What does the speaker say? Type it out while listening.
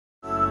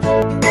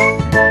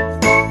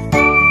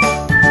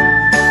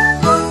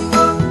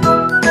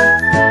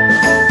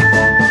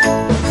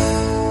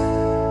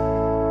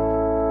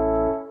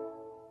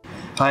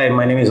Hi,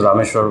 my name is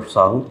Rameshwar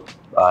Sahu.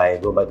 I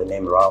go by the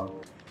name Ram.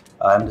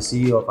 I'm the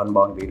CEO of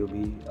Unbound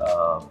B2B.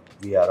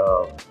 We are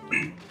a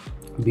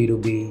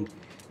B2B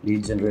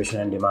lead generation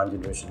and demand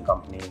generation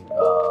company.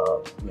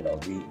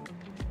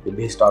 We're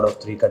based out of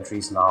 3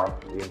 countries now.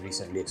 We have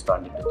recently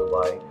expanded to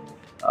Dubai.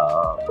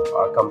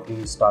 Our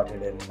company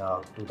started in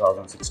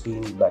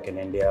 2016 back in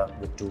India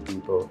with 2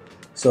 people.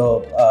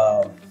 So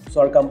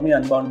our company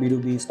Unbound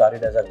B2B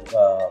started as a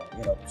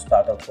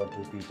startup for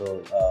 2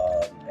 people,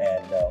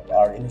 and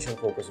our initial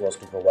focus was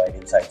to provide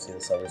inside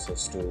sales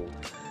services to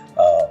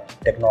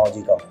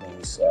technology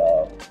companies,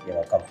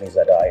 companies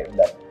that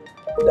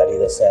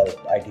either sell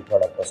IT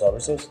product or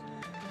services.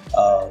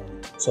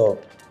 So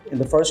in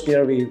the first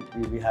year, we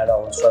had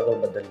our own struggle,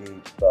 but then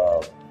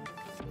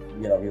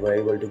we were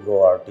able to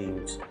grow our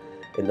teams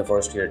in the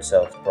first year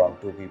itself from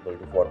 2 people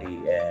to 40,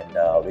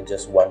 and with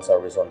just one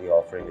service on the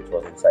offering, which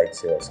was inside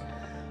sales.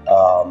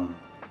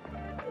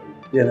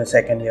 In the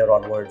second year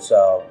onwards,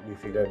 we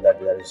figured that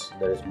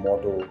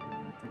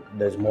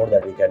there's more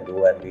that we can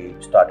do, and we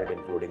started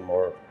including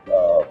more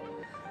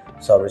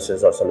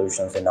services or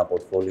solutions in our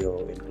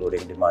portfolio,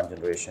 including demand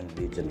generation,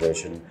 lead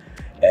generation,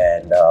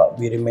 and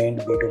we remained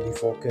B2B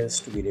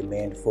focused. We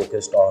remained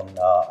focused on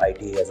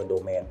IT as a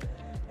domain,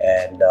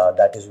 and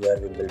that is where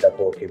we built our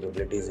core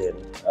capabilities in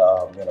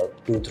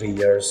 2-3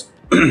 years.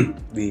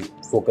 We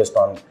focused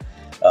on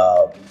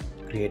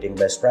creating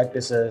best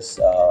practices,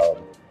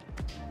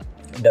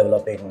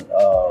 developing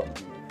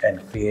and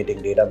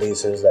creating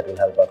databases that will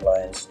help our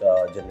clients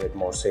generate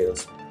more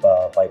sales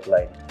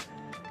pipeline.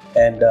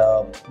 And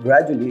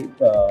gradually,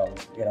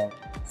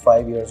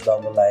 5 years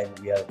down the line,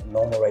 we are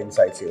no more an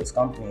inside sales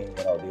company.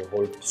 The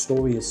whole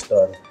story is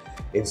turned.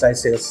 Inside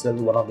sales is still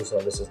one of the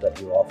services that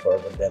we offer,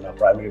 but then our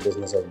primary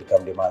business has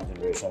become demand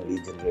generation,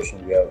 lead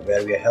generation,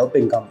 where we are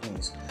helping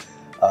companies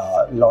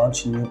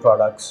launch new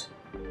products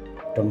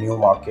to new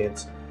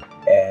markets.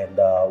 And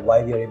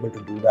why we are able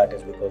to do that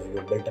is because we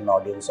have built an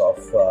audience of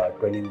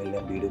 20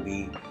 million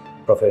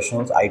B2B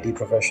professionals, IT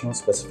professionals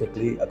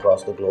specifically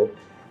across the globe.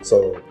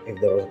 So if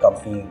there was a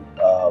company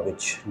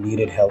which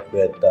needed help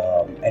with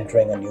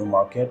entering a new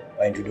market,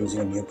 introducing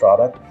a new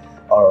product,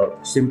 or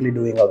simply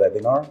doing a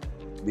webinar,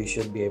 we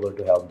should be able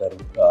to help them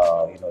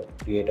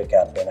create a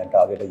campaign and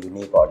target a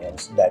unique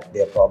audience that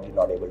they're probably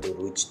not able to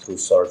reach through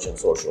search and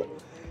social.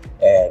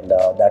 And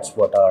that's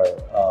what our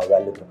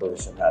value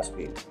proposition has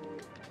been.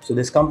 So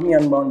this company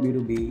Unbound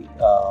B2B,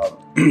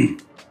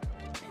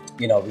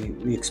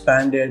 we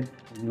expanded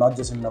not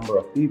just in number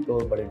of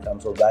people, but in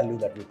terms of value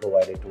that we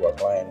provided to our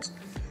clients.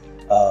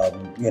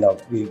 We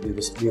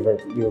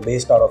were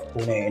based out of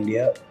Pune,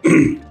 India.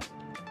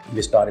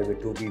 We started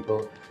with 2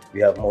 people. We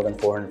have more than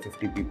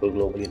 450 people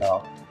globally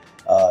now.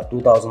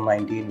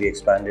 2019, we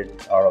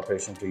expanded our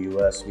operation to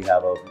US. We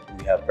have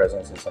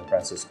presence in San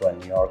Francisco and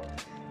New York.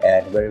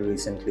 And very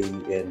recently,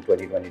 in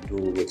 2022,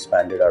 we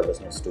expanded our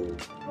business to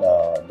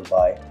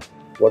Dubai.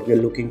 What we're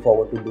looking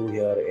forward to do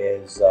here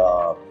is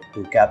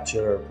to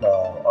capture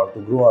or to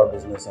grow our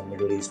business in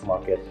Middle East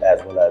market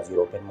as well as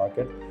European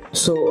market.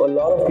 So a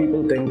lot of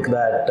people think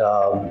that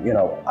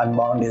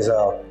Unbound is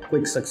a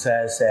quick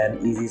success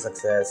and easy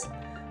success.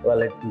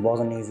 Well, it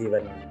wasn't easy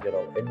when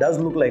it does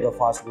look like a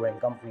fast-growing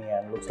company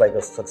and looks like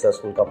a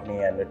successful company,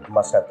 and it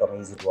must have come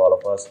easy to all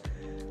of us.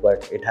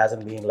 But it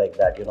hasn't been like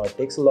that. It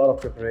takes a lot of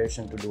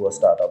preparation to do a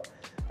startup.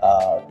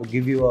 To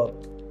give you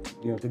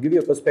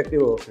a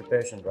perspective of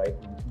preparation, right?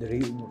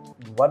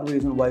 One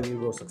reason why we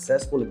were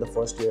successful in the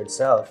first year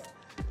itself,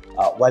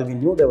 while we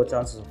knew there were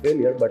chances of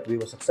failure, but we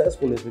were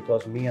successful, is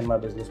because me and my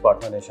business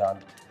partner Nishan,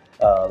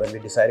 when we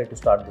decided to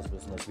start this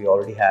business, we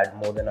already had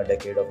more than a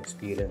decade of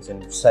experience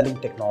in selling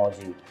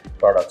technology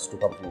products to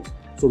companies.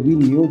 So we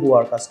knew who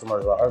our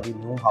customers are, we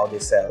knew how they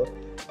sell,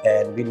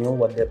 and we knew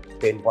what their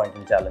pain points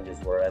and challenges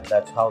were. And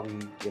that's how we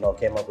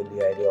came up with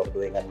the idea of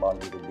doing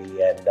Unbound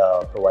B2B and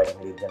providing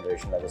lead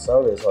generation as a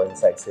service or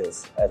inside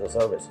sales as a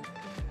service.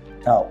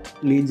 Now,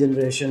 lead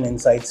generation,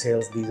 inside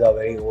sales, these are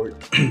very old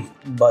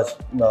buzz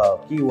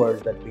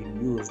keywords that have been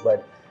used,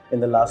 but in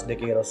the last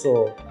decade or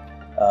so,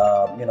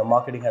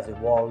 marketing has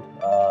evolved,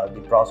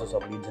 the process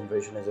of lead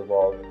generation has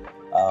evolved,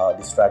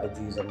 the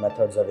strategies and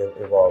methods have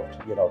evolved.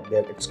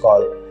 It's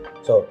called,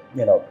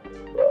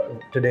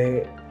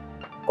 today,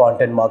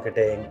 content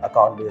marketing,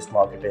 account-based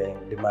marketing,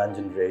 demand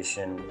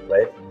generation,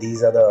 right?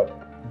 These are the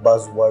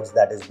buzzwords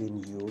that is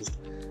being used.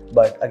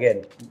 But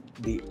again,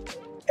 the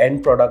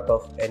end product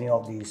of any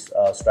of these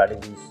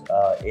strategies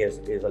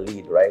is a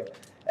lead, right?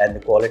 And the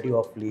quality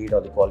of lead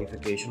or the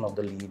qualification of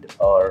the lead,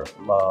 or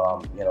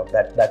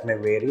that may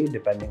vary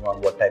depending on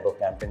what type of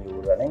campaign you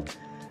were running.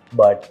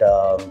 But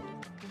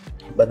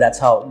that's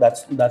how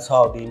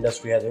the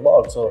industry has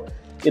evolved. So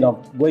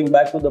going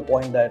back to the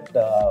point that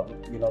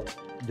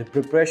the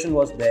preparation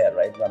was there,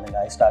 right? I mean,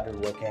 I started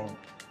working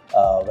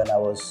when I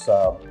was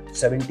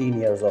 17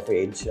 years of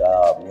age.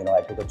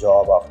 I took a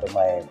job after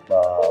my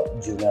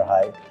junior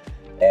high,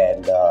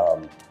 and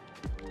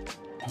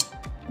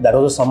that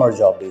was a summer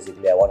job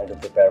basically. I wanted to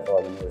prepare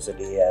for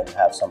university and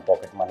have some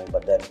pocket money,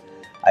 but then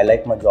I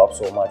liked my job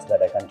so much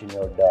that I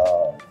continued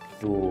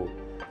to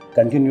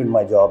continued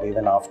my job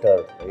even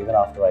after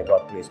I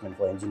got placement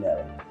for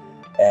engineering.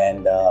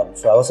 And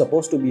so I was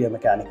supposed to be a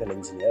mechanical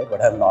engineer,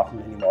 but I'm not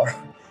anymore.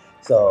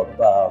 So,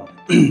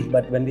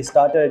 but when we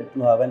started,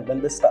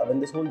 when this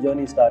whole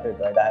journey started,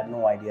 right, I had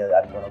no idea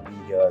that I'm going to be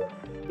here,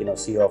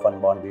 CEO of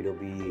Unbound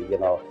B2B,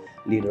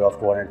 leader of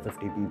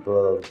 250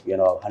 people,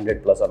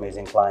 100 plus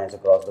amazing clients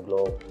across the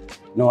globe.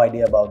 No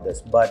idea about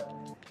this, but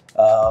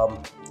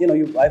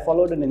I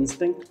followed an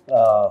instinct.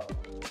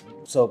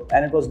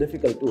 And it was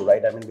difficult too,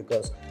 right? I mean,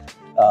 because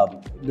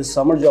this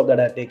summer job that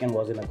I had taken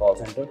was in a call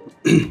center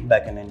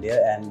back in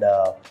India,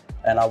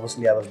 and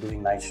obviously I was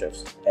doing night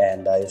shifts,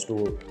 and I used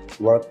to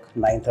work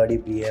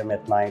 9:30 p.m.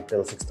 at night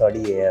till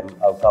 6:30 a.m.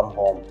 I'll come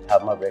home,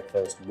 have my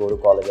breakfast, go to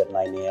college at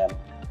 9 a.m.,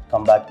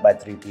 come back by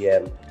 3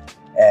 p.m.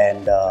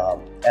 and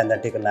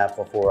then take a nap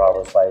for 4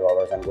 hours, 5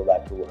 hours, and go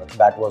back to work.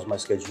 That was my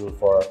schedule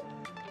for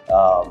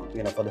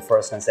for the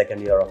first and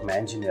second year of my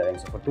engineering,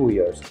 so for 2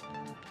 years.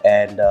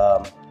 And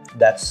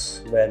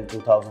that's when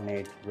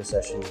 2008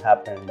 recession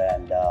happened,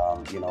 and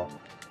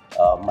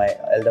my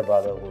elder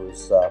brother,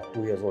 who's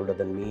 2 years older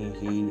than me,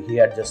 he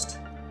had just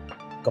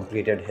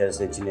completed his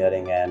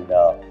engineering, and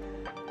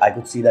I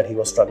could see that he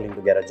was struggling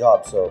to get a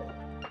job. So,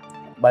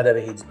 by the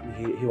way,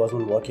 he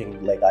wasn't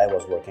working like I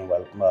was working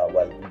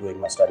while doing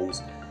my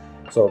studies.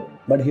 So,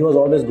 but he was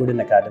always good in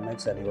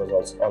academics, and he was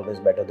also always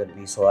better than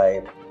me. So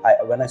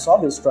when I saw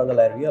his struggle,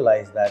 I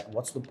realized that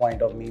what's the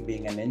point of me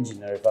being an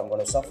engineer if I'm going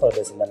to suffer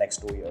this in the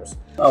next 2 years?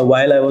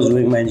 While I was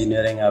doing my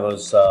engineering, I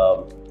was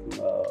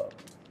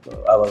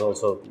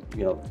also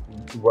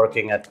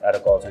working at a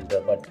call center.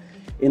 But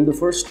in the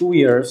first 2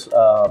 years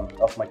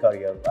of my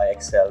career, I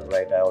excelled.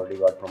 Right, I already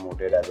got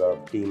promoted as a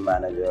team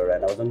manager,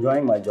 and I was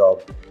enjoying my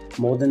job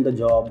more than the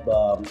job.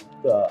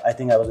 I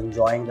think I was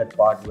enjoying that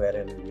part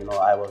wherein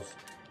I was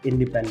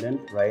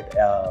independent, right?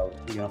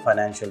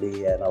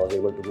 Financially, and I was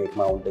able to make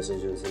my own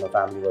decisions.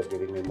 Family was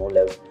giving me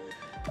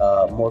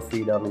more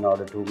freedom in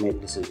order to make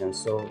decisions.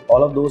 So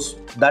all of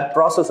that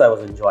process I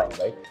was enjoying,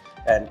 right?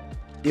 And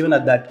even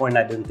at that point,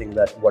 I didn't think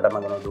that what am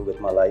I going to do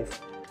with my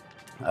life.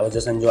 I was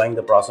just enjoying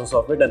the process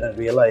of it, and I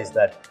realized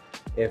that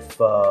if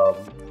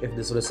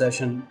this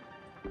recession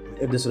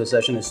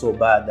is so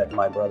bad that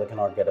my brother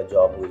cannot get a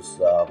job who's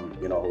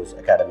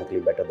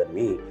academically better than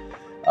me,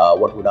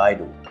 what would I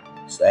do?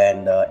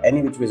 And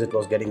any which ways, it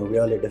was getting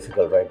really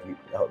difficult, right?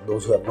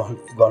 Those who have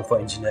gone for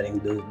engineering,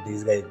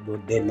 these guys,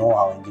 they know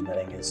how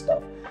engineering is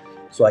tough.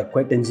 So I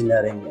quit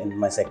engineering in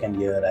my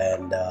second year,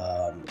 and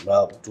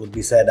it would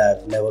be said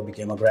I've never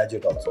became a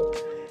graduate also.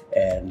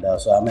 And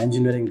so I'm an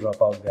engineering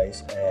dropout,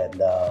 guys.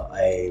 And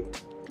I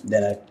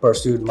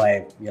pursued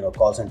my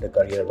call center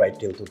career right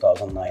till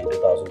 2009,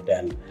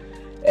 2010.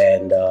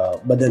 And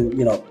but then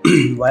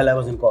while I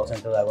was in call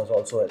center, I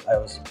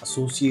was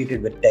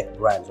associated with tech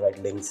brands, right?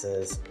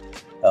 Linksys,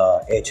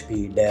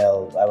 HP,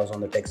 Dell. I was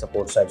on the tech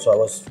support side, so I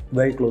was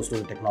very close to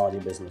the technology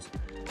business.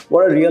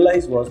 What I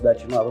realized was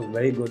that I was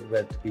very good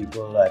with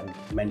people and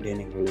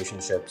maintaining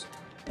relationships.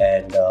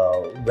 And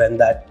when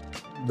that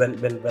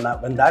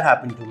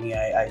happened to me,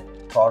 I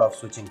thought of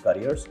switching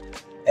careers.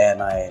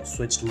 And I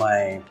switched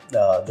my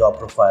job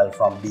profile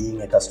from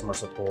being a customer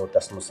support,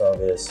 customer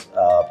service,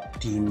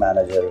 team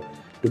manager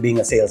to being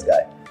a sales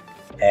guy.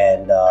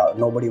 And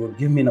nobody would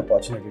give me an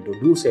opportunity to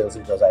do sales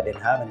because I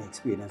didn't have any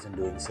experience in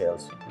doing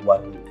sales.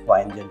 One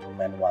fine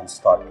gentleman once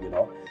thought,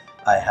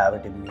 I have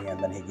it in me, and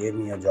then he gave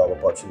me a job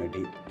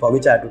opportunity for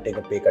which I had to take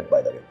a pay cut,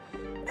 by the way.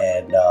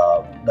 And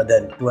but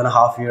then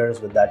 2.5 years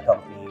with that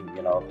company,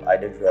 I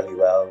did really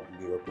well.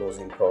 We were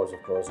closing crores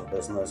of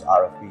business,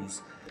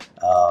 RFPs,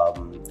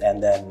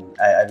 and then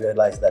I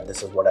realized that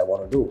this is what I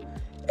want to do.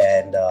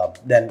 And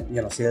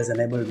then sales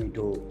enabled me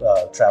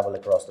to travel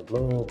across the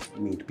globe,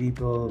 meet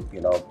people,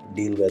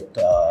 deal with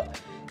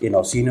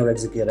senior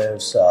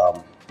executives,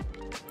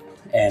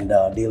 and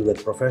deal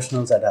with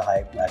professionals at a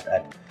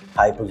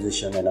high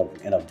position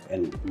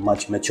in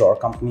much mature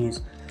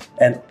companies.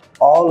 And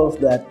all of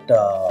that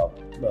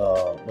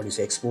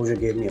exposure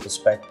gave me a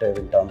perspective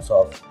in terms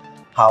of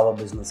how a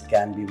business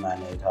can be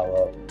managed,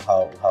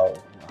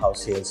 how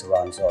sales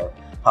runs, or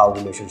how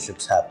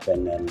relationships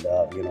happen, and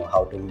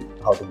how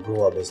to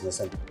grow a business,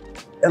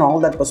 and all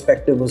that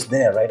perspective was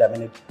there, right? I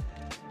mean,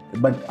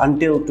 but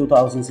until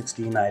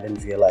 2016, I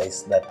didn't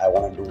realize that I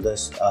want to do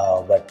this.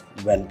 But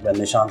when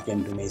Nishant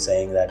came to me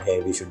saying that,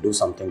 hey, we should do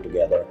something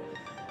together,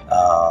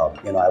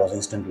 I was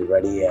instantly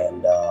ready,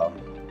 and I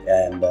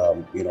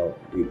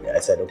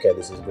said, okay,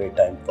 this is a great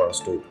time for us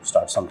to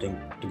start something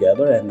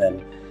together, and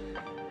then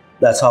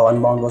that's how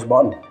Unbound was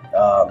born.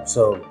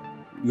 So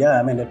yeah,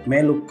 I mean, it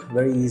may look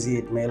very easy.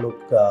 It may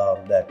look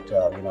that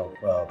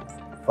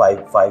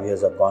 5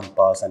 years have gone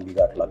past and we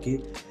got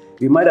lucky.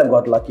 We might have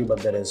got lucky,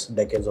 but there is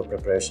decades of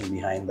preparation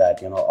behind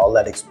that. All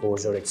that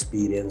exposure,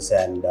 experience,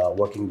 and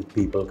working with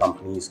people,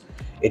 companies,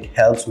 it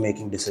helps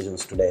making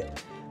decisions today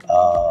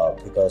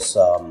because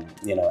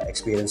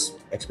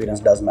experience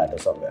does matter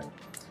somewhere.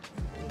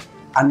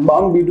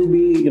 Unbound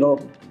B2B,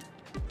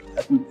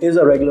 is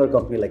a regular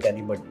company like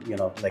anybody,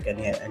 like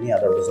any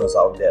other business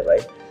out there,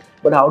 right?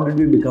 But how did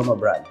we become a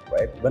brand,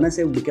 right? When I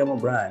say become a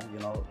brand,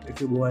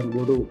 if you go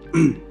to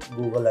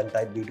Google and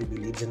type B2B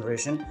lead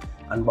generation,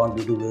 Unbound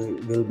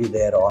B2B will be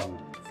there on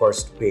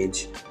first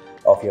page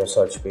of your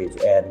search page.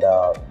 And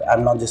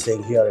I'm not just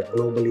saying here,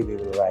 globally we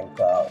will rank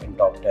in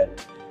top 10.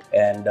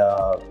 And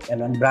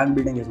when brand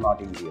building is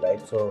not easy,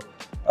 right? So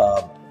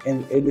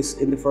in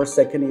the first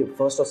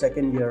or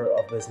second year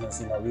of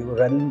business, we were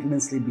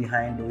relentlessly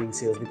behind doing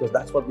sales, because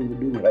that's what we were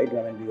doing, right?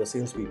 I mean, we were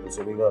salespeople,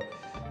 so we were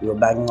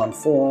banging on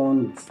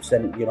phone,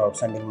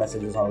 sending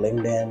messages on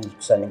LinkedIn,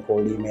 sending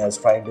cold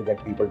emails, trying to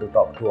get people to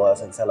talk to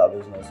us and sell our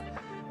business.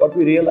 What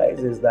we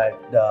realized is that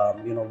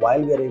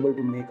while we are able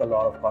to make a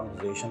lot of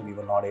conversation, we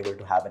were not able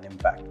to have an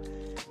impact.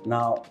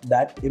 Now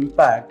that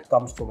impact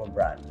comes from a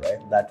brand,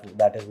 right?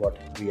 That is what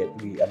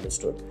we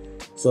understood.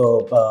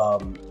 So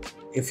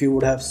if you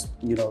would have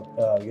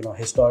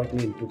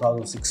historically in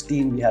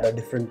 2016 we had a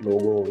different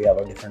logo, we have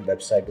a different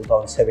website.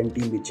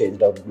 2017 we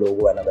changed our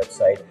logo and a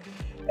website,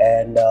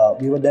 and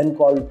we were then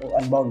called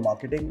Unbound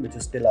Marketing, which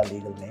is still our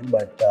legal name.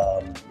 But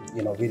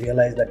we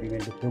realized that we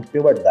need to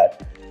pivot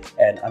that,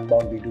 and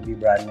Unbound B2B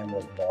brand name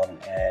was born.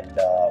 And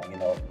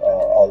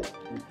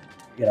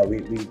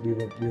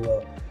we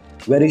were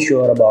very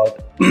sure about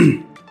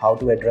how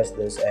to address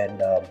this,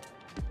 and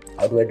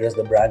how to address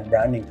the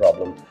branding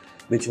problem,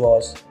 which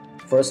was,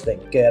 first thing,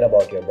 care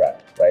about your brand,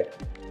 right?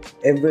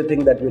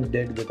 Everything that we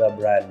did with our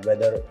brand,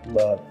 whether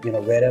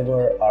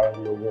wherever our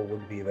logo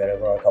would be,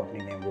 wherever our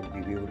company name would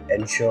be, we would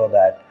ensure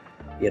that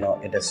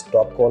it is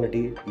top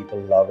quality, people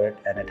love it,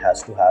 and it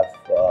has to have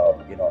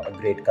a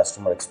great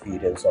customer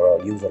experience or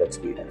a user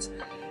experience.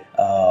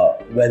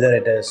 Whether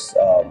it is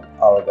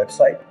our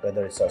website,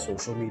 whether it's our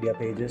social media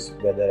pages,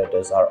 whether it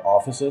is our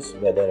offices,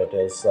 whether it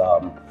is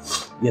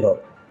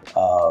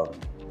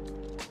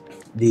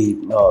the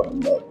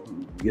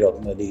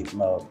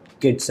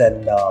kits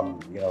and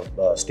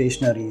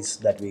stationaries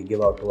that we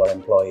give out to our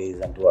employees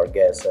and to our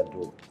guests and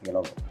to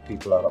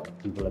people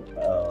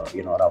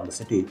around the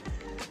city.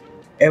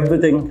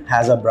 Everything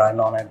has a brand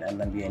on it, and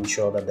then we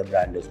ensure that the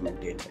brand is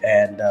maintained.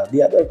 And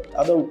the other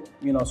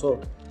so,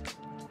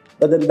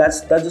 but then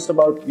that's just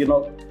about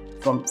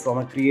from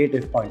a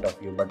creative point of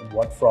view. But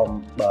what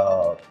from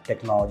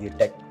technology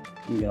tech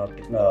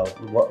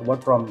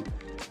what from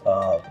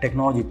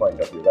technology point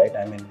of view, right?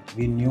 I mean,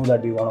 we knew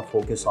that we want to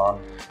focus on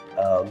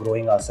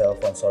growing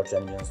ourselves on search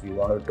engines. We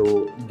wanted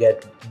to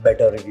get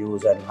better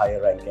reviews and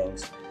higher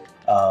rankings.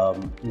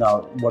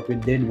 Now what we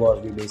did was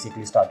we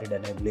basically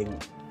started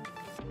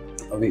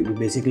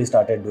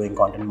doing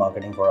content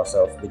marketing for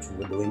ourselves, which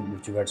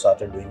we had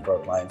started doing for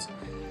our clients.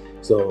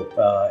 So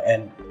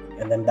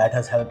and then that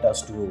has helped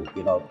us to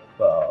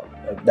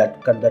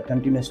that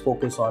continuous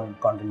focus on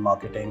content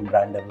marketing,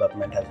 brand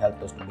development has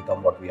helped us to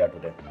become what we are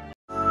today.